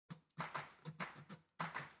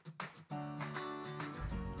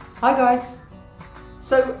Hi guys!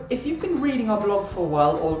 So if you've been reading our blog for a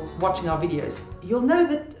while or watching our videos, you'll know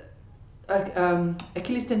that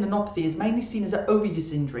Achilles tendinopathy is mainly seen as an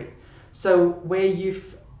overuse injury. So where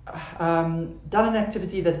you've done an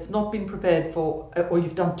activity that has not been prepared for, or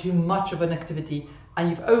you've done too much of an activity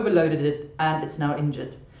and you've overloaded it and it's now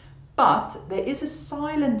injured. But there is a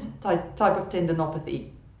silent type of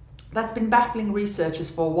tendinopathy that's been baffling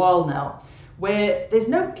researchers for a while now, where there's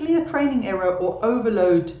no clear training error or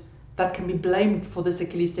overload that can be blamed for this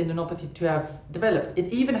Achilles tendinopathy to have developed. It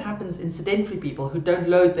even happens in sedentary people who don't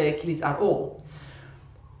load their Achilles at all.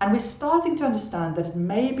 And we're starting to understand that it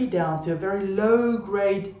may be down to a very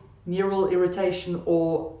low-grade neural irritation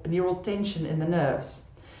or neural tension in the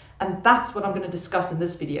nerves. And that's what I'm going to discuss in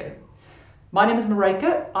this video. My name is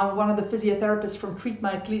Maryke. I'm one of the physiotherapists from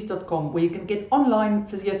treatmyachilles.com, where you can get online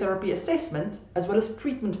physiotherapy assessment as well as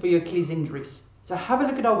treatment for your Achilles injuries. So have a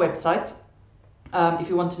look at our website if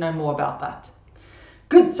you want to know more about that.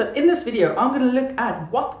 Good, so in this video I'm going to look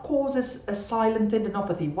at what causes a silent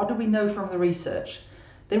tendinopathy. What do we know from the research?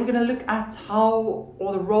 Then we're going to look at how,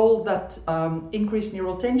 or the role that increased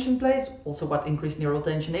neural tension plays, also what increased neural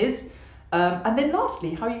tension is, and then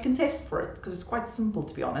lastly how you can test for it, because it's quite simple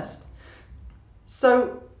to be honest.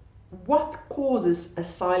 So what causes a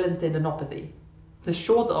silent tendinopathy? The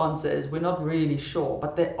short answer is we're not really sure,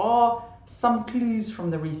 but there are some clues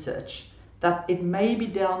from the research that it may be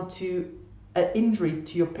down to an injury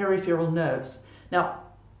to your peripheral nerves. Now,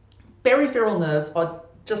 peripheral nerves are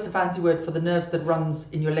just a fancy word for the nerves that runs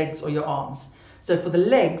in your legs or your arms. So for the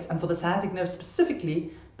legs and for the sciatic nerve specifically,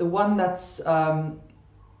 the one that's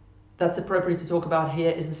appropriate to talk about here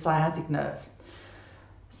is the sciatic nerve.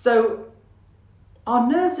 So our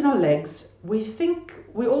nerves in our legs, we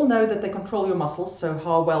all know that they control your muscles, so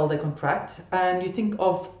how well they contract, and you think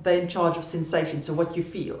of they're in charge of sensation, so what you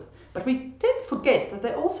feel. But we tend to forget that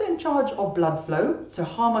they're also in charge of blood flow, so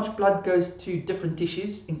how much blood goes to different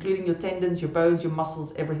tissues, including your tendons, your bones, your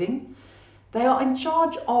muscles, everything. They are in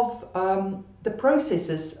charge of the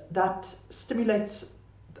processes that stimulates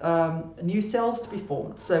new cells to be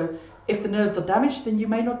formed. So if the nerves are damaged, then you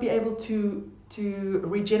may not be able to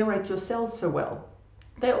regenerate your cells so well.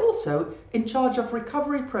 They're also in charge of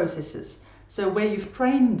recovery processes. So where you've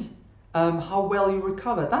trained how well you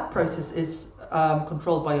recover, that process is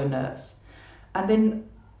controlled by your nerves. And then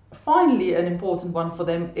finally, an important one for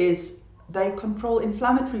them is they control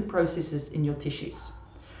inflammatory processes in your tissues.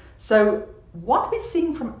 So what we're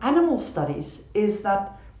seeing from animal studies is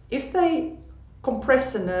that if they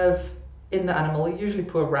compress a nerve in the animal, usually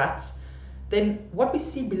poor rats, then what we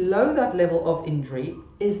see below that level of injury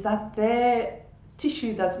is that their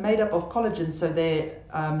tissue that's made up of collagen, so their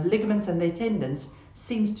ligaments and their tendons,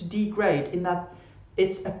 seems to degrade in that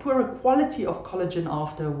it's a poorer quality of collagen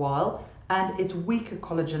after a while, and it's weaker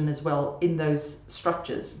collagen as well in those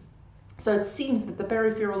structures. So it seems that the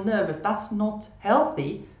peripheral nerve, if that's not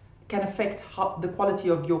healthy, can affect the quality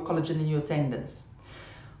of your collagen in your tendons.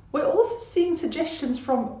 We're also seeing suggestions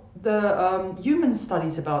from the human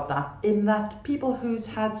studies about that, in that people who's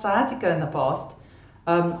had sciatica in the past,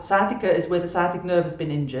 sciatica is where the sciatic nerve has been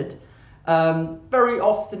injured, very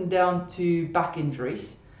often down to back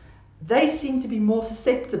injuries. They seem to be more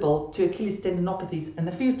susceptible to Achilles tendinopathies in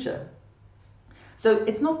the future. So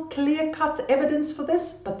it's not clear-cut evidence for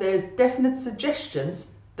this, but there's definite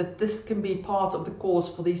suggestions that this can be part of the cause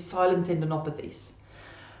for these silent tendinopathies.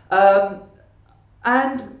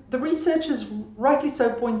 And the researchers rightly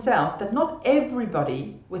so points out that not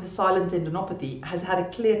everybody with a silent tendinopathy has had a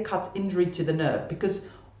clear-cut injury to the nerve, because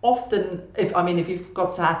often, if you've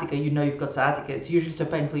got sciatica, you know you've got sciatica. It's usually so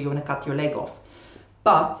painful you want to cut your leg off.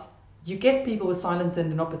 But you get people with silent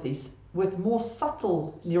tendinopathies with more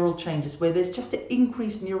subtle neural changes, where there's just an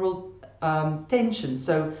increased neural tension,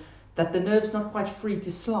 so that the nerve's not quite free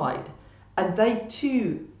to slide. And they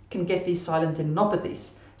too can get these silent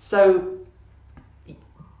tendinopathies. So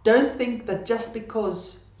don't think that just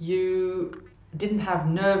because you didn't have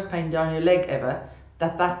nerve pain down your leg ever,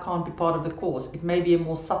 that can't be part of the cause. It may be a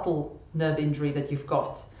more subtle nerve injury that you've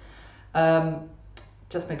got.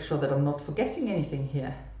 Just make sure that I'm not forgetting anything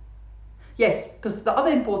here. Yes, because the other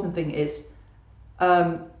important thing is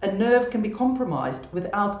a nerve can be compromised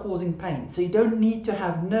without causing pain. So you don't need to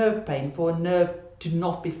have nerve pain for a nerve to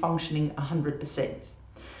not be functioning 100%.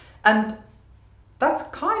 And that's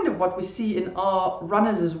kind of what we see in our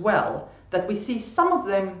runners as well, that we see some of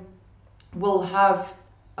them will have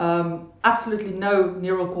absolutely no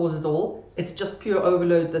neural cause at all. It's just pure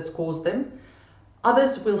overload that's caused them.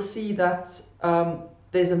 Others will see that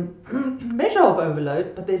there's a measure of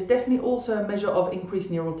overload, but there's definitely also a measure of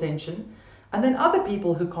increased neural tension. And then other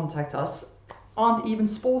people who contact us aren't even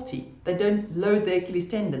sporty. They don't load the Achilles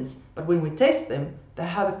tendons, but when we test them, they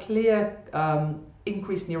have a clear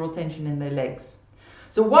increased neural tension in their legs.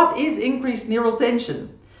 So what is increased neural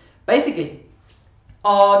tension? Basically,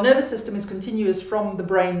 our nervous system is continuous from the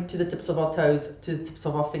brain to the tips of our toes to the tips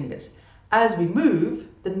of our fingers. As we move,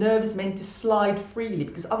 the nerve is meant to slide freely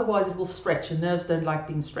because otherwise it will stretch, and nerves don't like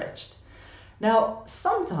being stretched. Now,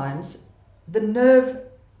 sometimes the nerve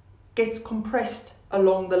gets compressed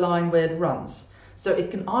along the line where it runs. So it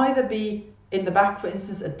can either be in the back, for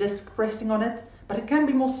instance, a disc pressing on it, but it can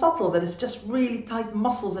be more subtle, that it's just really tight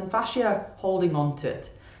muscles and fascia holding on to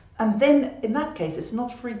it. And then in that case, it's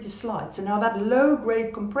not free to slide. So now that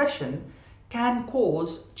low-grade compression can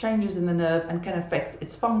cause changes in the nerve and can affect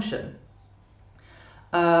its function.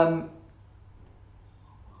 And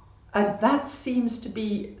that seems to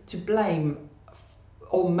be to blame,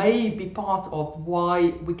 or may be part of why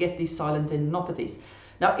we get these silent tendinopathies.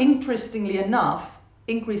 Now, interestingly enough,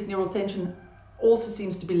 increased neural tension also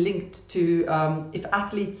seems to be linked to if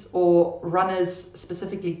athletes or runners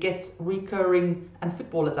specifically get recurring, and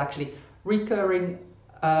footballers actually, recurring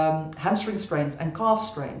hamstring strains and calf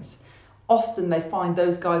strains. Often they find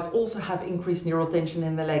those guys also have increased neural tension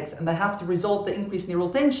in their legs, and they have to resolve the increased neural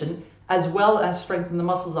tension as well as strengthen the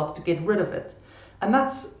muscles up to get rid of it. And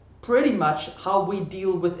that's pretty much how we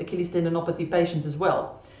deal with Achilles tendinopathy patients as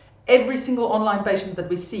well. Every single online patient that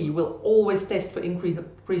we see will always test for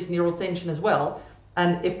increased neural tension as well.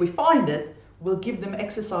 And if we find it, we'll give them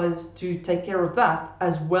exercise to take care of that,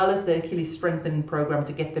 as well as the Achilles strengthening program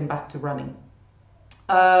to get them back to running.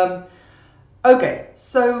 Okay,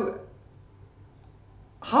 so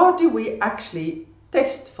how do we actually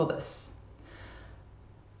test for this?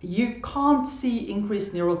 You can't see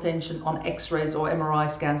increased neural tension on X-rays or MRI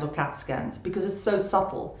scans or CAT scans because it's so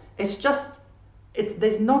subtle. It's just,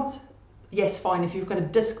 there's not, yes, fine, if you've got a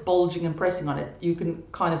disc bulging and pressing on it, you can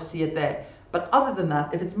kind of see it there. But other than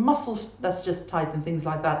that, if it's muscles that's just tight and things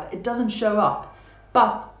like that, it doesn't show up.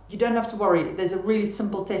 But you don't have to worry. There's a really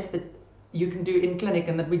simple test that you can do in clinic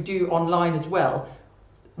and that we do online as well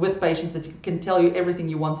with patients that can tell you everything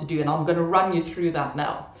you want to do. And I'm going to run you through that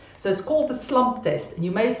now. So it's called the slump test, and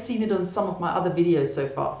you may have seen it on some of my other videos so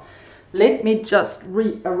far. Let me just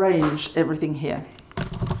rearrange everything here.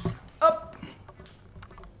 Up.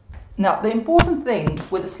 Now, the important thing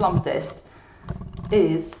with the slump test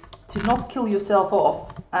is to not kill yourself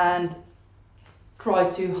off and try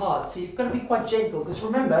too hard. So you've got to be quite gentle, because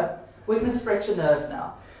remember, we're going to stretch a nerve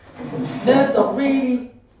now. Nerves are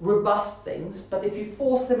really robust things, but if you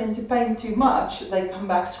force them into pain too much, they come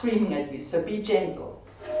back screaming at you. So be gentle.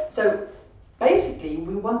 So basically,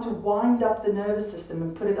 we want to wind up the nervous system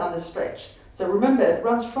and put it under stretch. So remember, it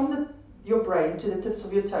runs from your brain to the tips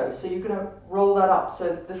of your toes. So you're going to roll that up.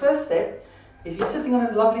 So the first step is you're sitting on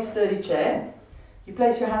a lovely sturdy chair. You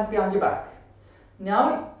place your hands behind your back.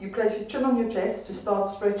 Now you place your chin on your chest to start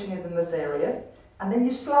stretching it in this area. And then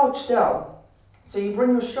you slouch down. So you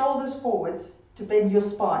bring your shoulders forwards to bend your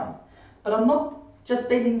spine. But I'm not just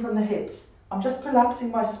bending from the hips. I'm just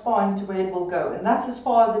collapsing my spine to where it will go. And that's as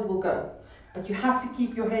far as it will go. But you have to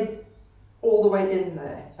keep your head all the way in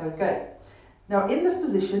there. Okay. Now in this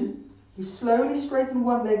position, you slowly straighten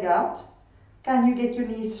one leg out. Can you get your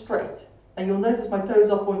knees straight? And you'll notice my toes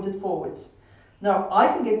are pointed forwards. Now I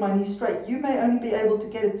can get my knees straight. You may only be able to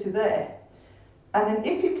get it to there. And then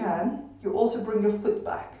if you can, you also bring your foot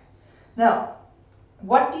back. Now,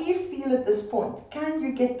 what do you feel at this point? Can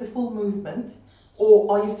you get the full movement,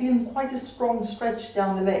 or are you feeling quite a strong stretch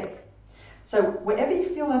down the leg? So wherever you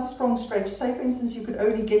feel that strong stretch, say for instance you could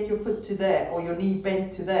only get your foot to there, or your knee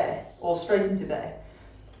bent to there, or straightened to there.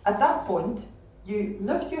 At that point, you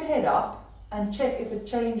lift your head up and check if it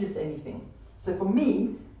changes anything. So for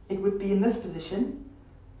me, it would be in this position,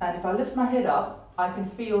 and if I lift my head up, I can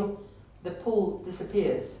feel the pull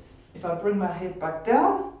disappears. If I bring my head back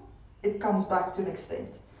down, it comes back to an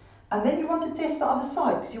extent. And then you want to test the other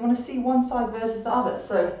side, because you want to see one side versus the other.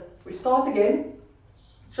 So we start again,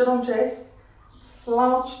 chin on chest,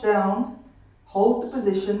 slouch down, hold the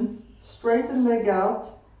position, straighten leg out,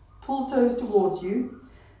 pull toes towards you.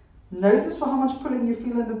 Notice for how much pulling you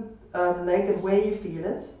feel in the leg and where you feel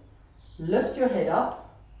it. Lift your head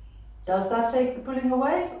up. Does that take the pulling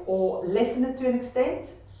away or lessen it to an extent?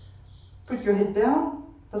 Put your head down.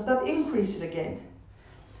 Does that increase it again?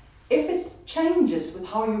 If it changes with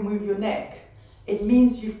how you move your neck, it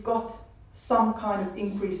means you've got some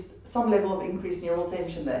level of increased neural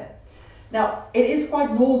tension there. Now, it is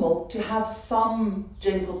quite normal to have some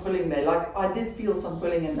gentle pulling there, like I did feel some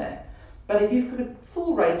pulling in there. But if you've got a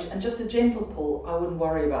full range and just a gentle pull, I wouldn't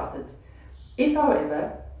worry about it. If,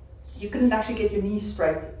 however, you couldn't actually get your knees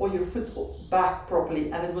straight or your foot back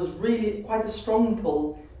properly, and it was really quite a strong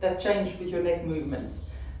pull that changed with your neck movements,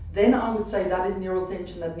 then I would say that is neural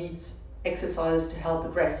tension that needs exercise to help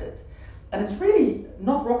address it. And it's really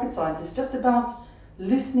not rocket science, it's just about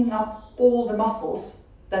loosening up all the muscles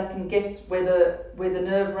that can get where the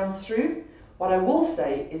nerve runs through. What I will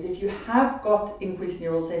say is if you have got increased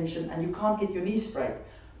neural tension and you can't get your knees straight,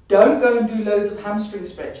 don't go and do loads of hamstring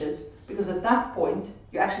stretches, because at that point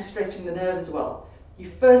you're actually stretching the nerve as well. You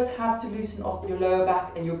first have to loosen off your lower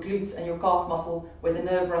back and your glutes and your calf muscle where the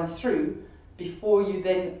nerve runs through before you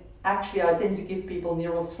then actually, I tend to give people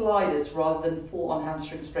neural sliders rather than full-on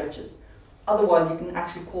hamstring stretches. Otherwise you can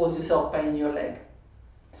actually cause yourself pain in your leg.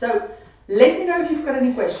 So let me know if you've got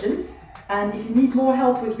any questions, and if you need more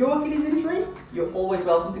help with your Achilles injury, you're always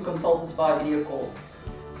welcome to consult us via video call.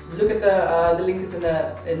 Look at the link is in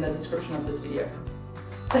the description of this video.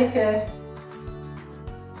 Take care.